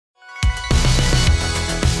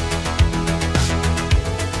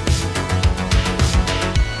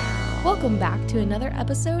welcome back to another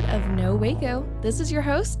episode of No Waco. This is your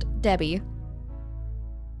host, Debbie.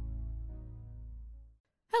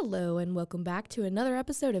 Hello and welcome back to another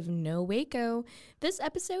episode of No Waco. This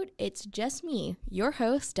episode, it's just me, your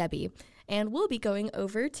host, Debbie, and we'll be going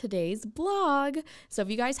over today's blog. So if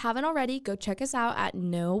you guys haven't already, go check us out at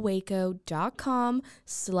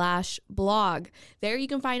nowaco.com/blog. There you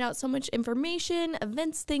can find out so much information,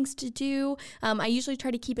 events, things to do. I usually try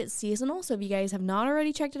to keep it seasonal, so if you guys have not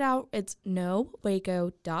already checked it out, it's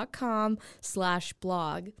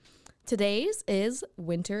nowaco.com/blog. Today's is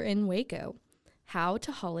Winter in Waco. How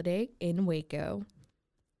to holiday in Waco.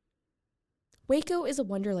 Waco is a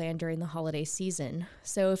wonderland during the holiday season,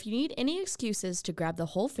 so if you need any excuses to grab the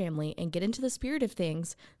whole family and get into the spirit of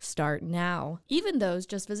things, start now. Even those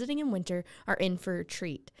just visiting in winter are in for a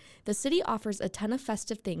treat. The city offers a ton of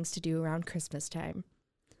festive things to do around Christmas time.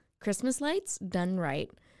 Christmas lights done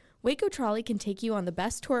right. Waco Trolley can take you on the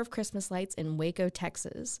best tour of Christmas lights in Waco,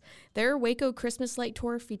 Texas. Their Waco Christmas Light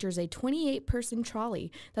Tour features a 28-person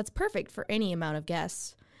trolley that's perfect for any amount of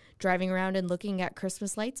guests. Driving around and looking at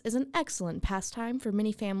Christmas lights is an excellent pastime for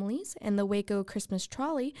many families, and the Waco Christmas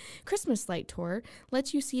Trolley Christmas Light Tour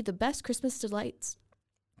lets you see the best Christmas lights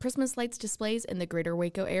displays in the greater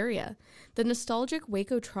Waco area. The nostalgic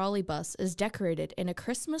Waco trolley bus is decorated in a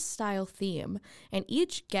Christmas-style theme, and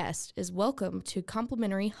each guest is welcome to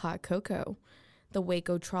complimentary hot cocoa. The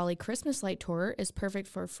Waco Trolley Christmas Light Tour is perfect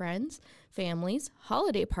for friends, families,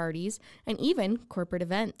 holiday parties, and even corporate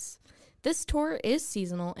events. This tour is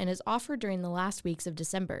seasonal and is offered during the last weeks of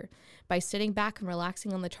December. By sitting back and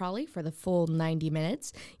relaxing on the trolley for the full 90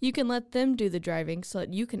 minutes, you can let them do the driving so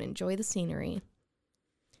that you can enjoy the scenery.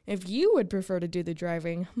 If you would prefer to do the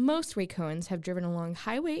driving, most Wacoans have driven along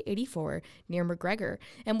Highway 84 near McGregor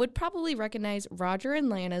and would probably recognize Roger and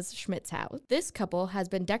Lana's Schmidt's house. This couple has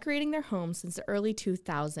been decorating their home since the early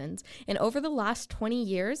 2000s, and over the last 20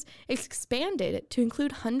 years, it's expanded to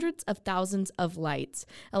include hundreds of thousands of lights,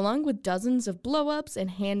 along with dozens of blow-ups and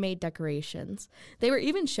handmade decorations. They were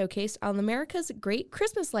even showcased on America's Great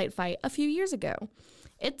Christmas Light Fight a few years ago.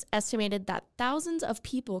 It's estimated that thousands of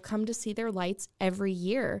people come to see their lights every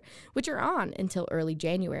year, which are on until early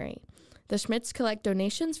January. The Schmidts collect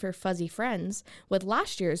donations for Fuzzy Friends, with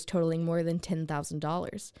last year's totaling more than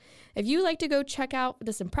 $10,000. If you'd like to go check out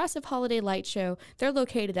this impressive holiday light show, they're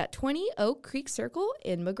located at 20 Oak Creek Circle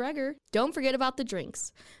in McGregor. Don't forget about the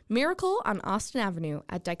drinks. Miracle on Austin Avenue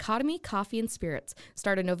at Dichotomy Coffee and Spirits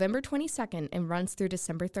started November 22nd and runs through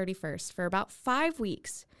December 31st for about 5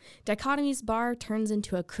 weeks. Dichotomy's bar turns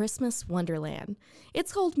into a Christmas wonderland.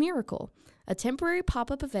 It's called Miracle, a temporary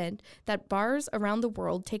pop-up event that bars around the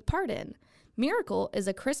world take part in. Miracle is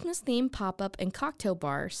a Christmas-themed pop-up and cocktail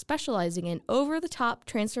bar specializing in over-the-top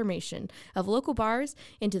transformation of local bars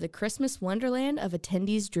into the Christmas wonderland of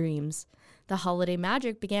attendees' dreams. The holiday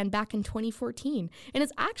magic began back in 2014 and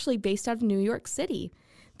is actually based out of New York City.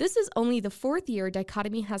 This is only the 4th year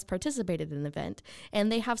Dichotomy has participated in the event,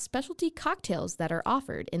 and they have specialty cocktails that are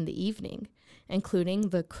offered in the evening, including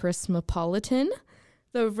the Christmapolitan,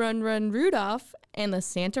 the Run Run Rudolph, and the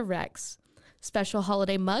Santa Rex. Special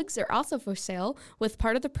holiday mugs are also for sale, with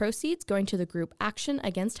part of the proceeds going to the group Action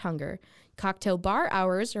Against Hunger. Cocktail bar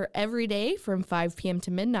hours are every day from 5 p.m. to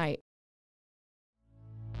midnight.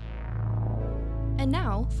 And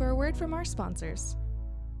now for a word from our sponsors.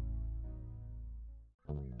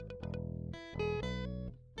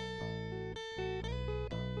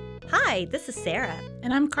 Hi, this is Sarah.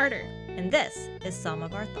 And I'm Carter. And this is Some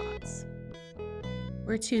of Our Thoughts.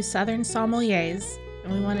 We're two Southern sommeliers,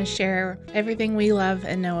 and we want to share everything we love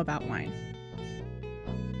and know about wine.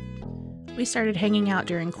 We started hanging out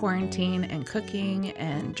during quarantine and cooking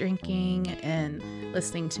and drinking and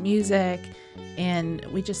listening to music, and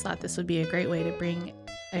we just thought this would be a great way to bring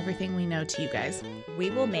everything we know to you guys. We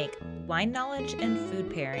will make wine knowledge and food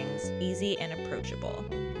pairings easy and approachable.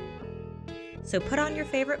 So put on your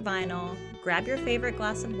favorite vinyl, grab your favorite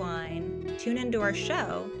glass of wine, tune into our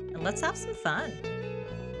show, and let's have some fun.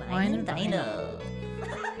 Wine and vinyl.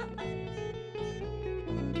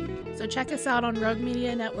 So check us out on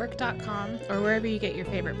roguemedianetwork.com or wherever you get your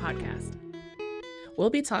favorite podcast. We'll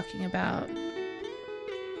be talking about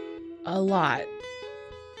a lot.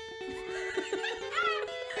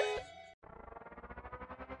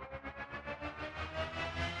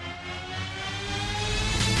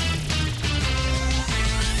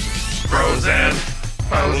 Frozen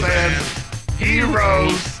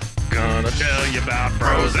heroes. Gonna tell you about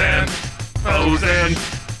frozen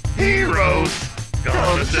heroes.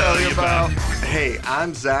 Gonna tell you about. Hey,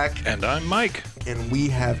 I'm Zach. And I'm Mike. And we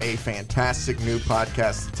have a fantastic new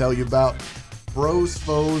podcast to tell you about. Bros,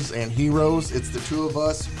 Foes, and Heroes. It's the two of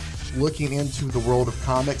us looking into the world of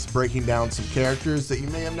comics, breaking down some characters that you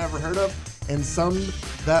may have never heard of, and some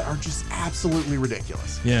that are just absolutely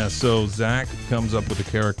ridiculous. Yeah, so Zach comes up with a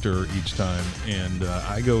character each time, and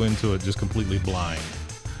I go into it just completely blind.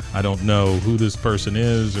 I don't know who this person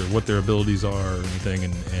is or what their abilities are or anything,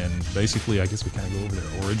 and basically I guess we kind of go over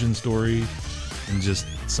their origin story and just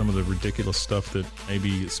some of the ridiculous stuff that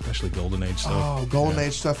maybe, especially Golden Age stuff. Oh, Golden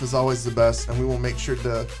Age stuff is always the best, and we will make sure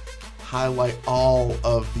to highlight all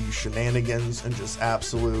of the shenanigans and just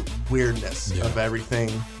absolute weirdness of everything.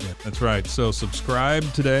 Yeah, that's right. So subscribe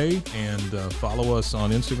today and follow us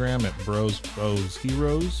on Instagram at Bros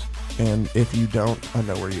Heroes. And if you don't, I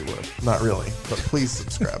know where you live. Not really, but please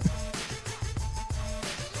subscribe.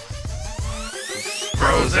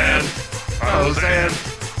 Bros and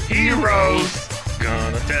Heroes.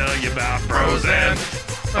 Gonna tell you about Bros and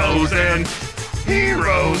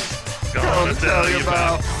Heroes. Gonna tell you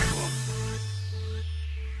about...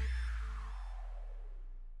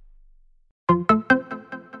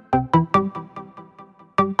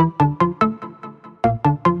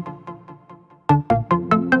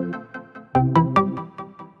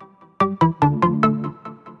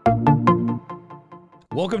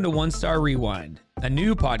 Welcome to One Star Rewind, a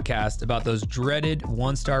new podcast about those dreaded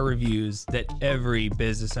one-star reviews that every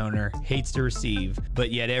business owner hates to receive,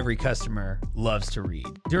 but yet every customer loves to read.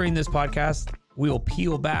 During this podcast, we will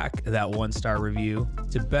peel back that one-star review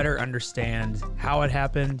to better understand how it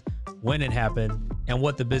happened, when it happened, and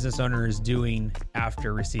what the business owner is doing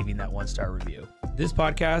after receiving that one-star review. This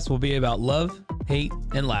podcast will be about love, hate,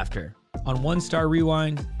 and laughter. On One Star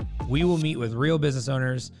Rewind, we will meet with real business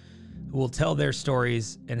owners who will tell their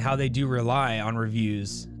stories and how they do rely on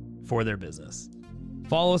reviews for their business.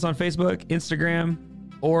 Follow us on Facebook, Instagram,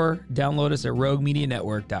 or download us at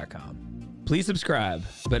roguemedianetwork.com. Please subscribe,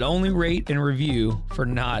 but only rate and review for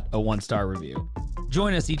not a one-star review.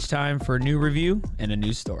 Join us each time for a new review and a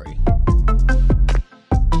new story.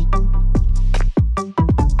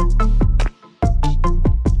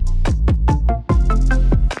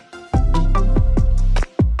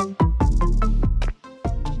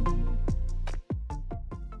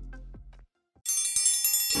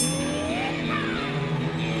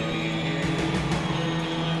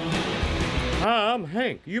 Hi, I'm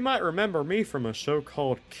Hank. You might remember me from a show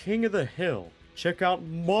called King of the Hill. Check out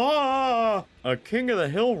a King of the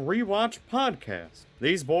Hill rewatch podcast.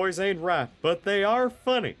 These boys ain't right, but they are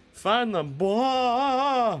funny. Find the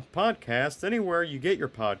podcast anywhere you get your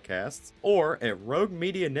podcasts or at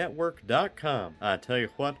roguemedianetwork.com. I tell you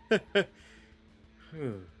what.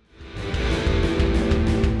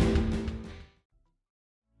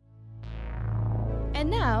 And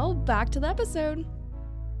now, back to the episode.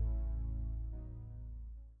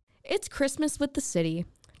 It's Christmas with the city.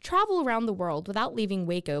 Travel around the world without leaving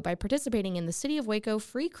Waco by participating in the City of Waco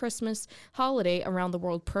Free Christmas Holiday Around the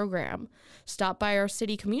World program. Stop by our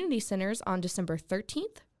city community centers on December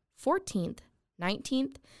 13th, 14th,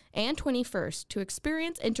 19th, and 21st to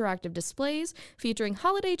experience interactive displays featuring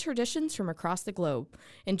holiday traditions from across the globe.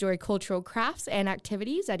 Enjoy cultural crafts and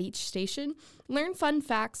activities at each station, learn fun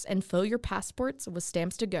facts, and fill your passports with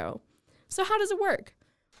stamps to go. So how does it work?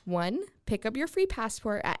 1. Pick up your free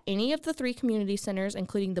passport at any of the 3 community centers,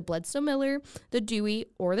 including the Bledsoe Miller, the Dewey,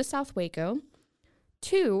 or the South Waco.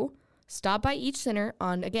 2. Stop by each center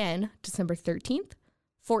on, again, December 13th,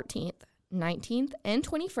 14th, 19th, and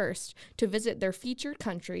 21st to visit their featured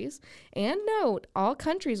countries. And note, all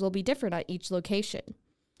countries will be different at each location.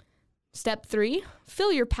 Step 3.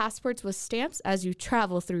 Fill your passports with stamps as you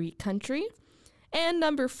travel through each country. And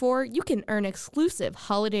number 4, you can earn exclusive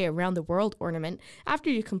Holiday Around the World ornament after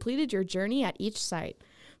you completed your journey at each site.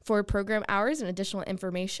 For program hours and additional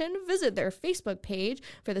information, visit their Facebook page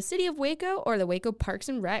for the City of Waco or the Waco Parks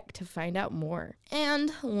and Rec to find out more.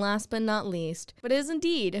 And last but not least, but it is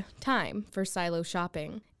indeed time for Silo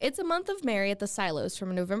shopping. It's a month of Merry at the Silos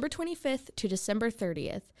from November 25th to December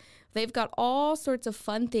 30th. They've got all sorts of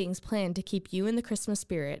fun things planned to keep you in the Christmas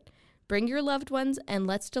spirit. Bring your loved ones and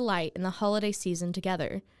let's delight in the holiday season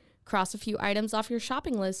together. Cross a few items off your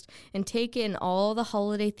shopping list and take in all the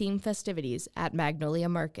holiday-themed festivities at Magnolia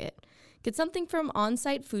Market. Get something from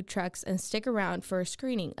on-site food trucks and stick around for a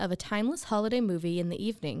screening of a timeless holiday movie in the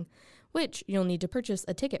evening, which you'll need to purchase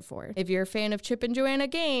a ticket for. If you're a fan of Chip and Joanna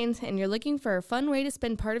Gaines and you're looking for a fun way to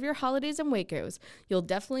spend part of your holidays in Waco's, you'll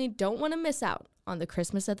definitely don't want to miss out on the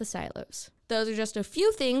Christmas at the Silos. those are just a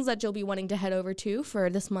few things that you'll be wanting to head over to for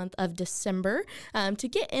this month of December to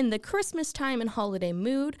get in the Christmas time and holiday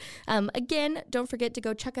mood. Again, don't forget to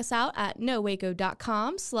go check us out at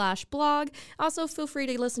nowaco.com/blog. Also, feel free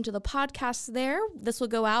to listen to the podcast there. This will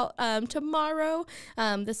go out tomorrow.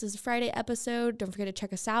 This is a Friday episode. Don't forget to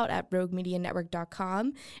check us out at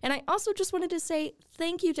roguemedianetwork.com. And I also just wanted to say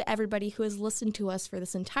thank you to everybody who has listened to us for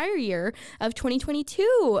this entire year of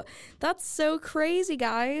 2022. That's so crazy,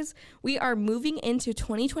 guys. We are moving into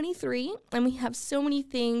 2023, and we have so many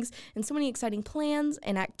things and so many exciting plans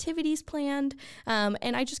and activities planned.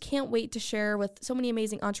 And I just can't wait to share with so many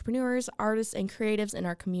amazing entrepreneurs, artists, and creatives in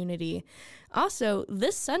our community. Also,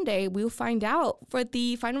 this Sunday, we'll find out for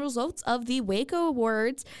the final results of the Waco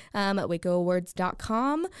Awards at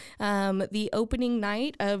wacooawards.com. The opening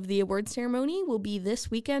night of the award ceremony will be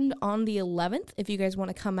this weekend on the 11th. If you guys want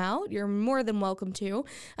to come out, you're more than welcome to.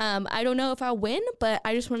 I don't know if I'll win, but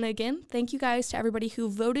I just want to, again, thank you guys to everybody who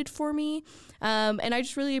voted for me. And I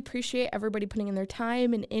just really appreciate everybody putting in their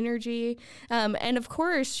time and energy. And of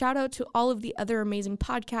course, shout out to all of the other amazing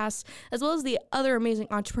podcasts, as well as the other amazing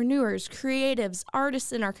entrepreneurs, creatives,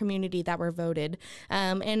 artists in our community that were voted.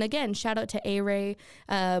 And again, shout out to A-Ray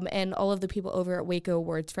and all of the people over at Waco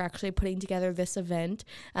Awards for actually putting together this event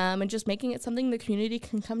and just making it something the community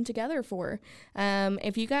can come together for.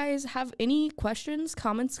 If you guys have any questions,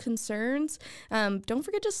 comments, concerns, don't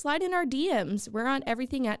forget to slide in our DMs. We're on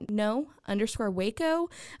everything at _Waco.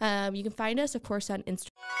 You can find us, of course, on Instagram.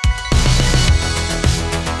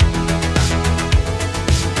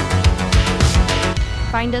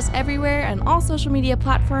 Find us everywhere on all social media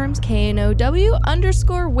platforms,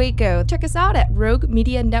 KNOW_Waco. Check us out at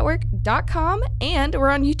roguemedianetwork.com, and we're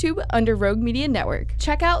on YouTube under Rogue Media Network.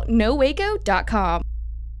 Check out nowaco.com.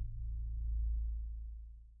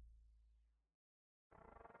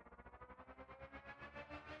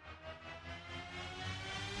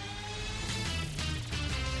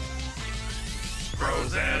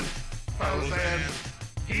 Frozen, frozen,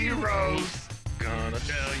 heroes. Gonna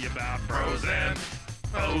tell you about frozen,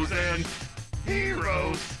 frozen,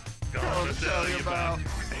 heroes. Gonna tell you about.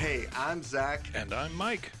 Hey, I'm Zach, And I'm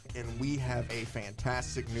Mike. and we have a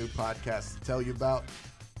fantastic new podcast to tell you about.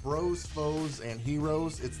 Bros, Foes, and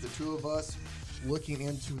Heroes. It's the two of us looking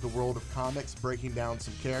into the world of comics, breaking down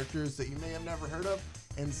some characters that you may have never heard of,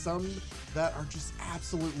 and some that are just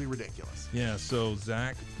absolutely ridiculous. Yeah, so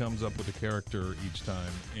Zach comes up with a character each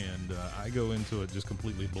time, and I go into it just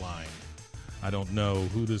completely blind. I don't know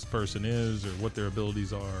who this person is or what their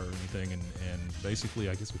abilities are or anything, and basically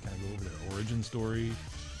I guess we kind of go over their origin story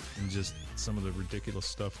and just some of the ridiculous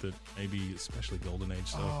stuff that maybe, especially Golden Age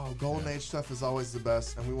stuff. Oh, Golden Age stuff is always the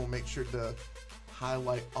best, and we will make sure to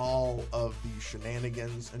highlight all of the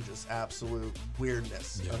shenanigans and just absolute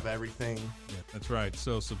weirdness of everything. Yeah, that's right.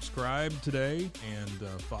 So subscribe today and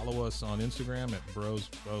follow us on Instagram at Bros,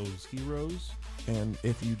 Foes, Heroes. And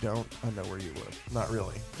if you don't, I know where you live. Not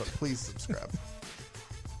really, but please subscribe.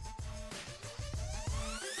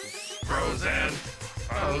 Frozen,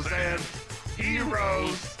 frozen,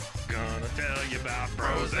 heroes. Gonna tell you about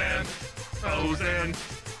frozen, frozen,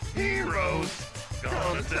 heroes.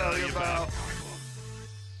 Gonna tell you about.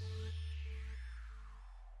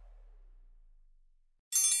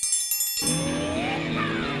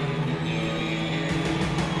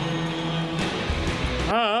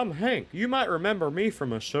 Hi, I'm Hank. You might remember me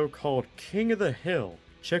from a show called King of the Hill.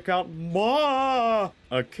 Check out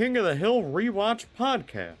a King of the Hill rewatch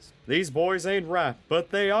podcast. These boys ain't rap,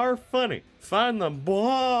 but they are funny. Find the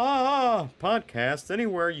podcast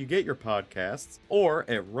anywhere you get your podcasts or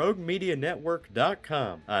at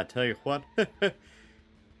roguemedianetwork.com. I tell you what.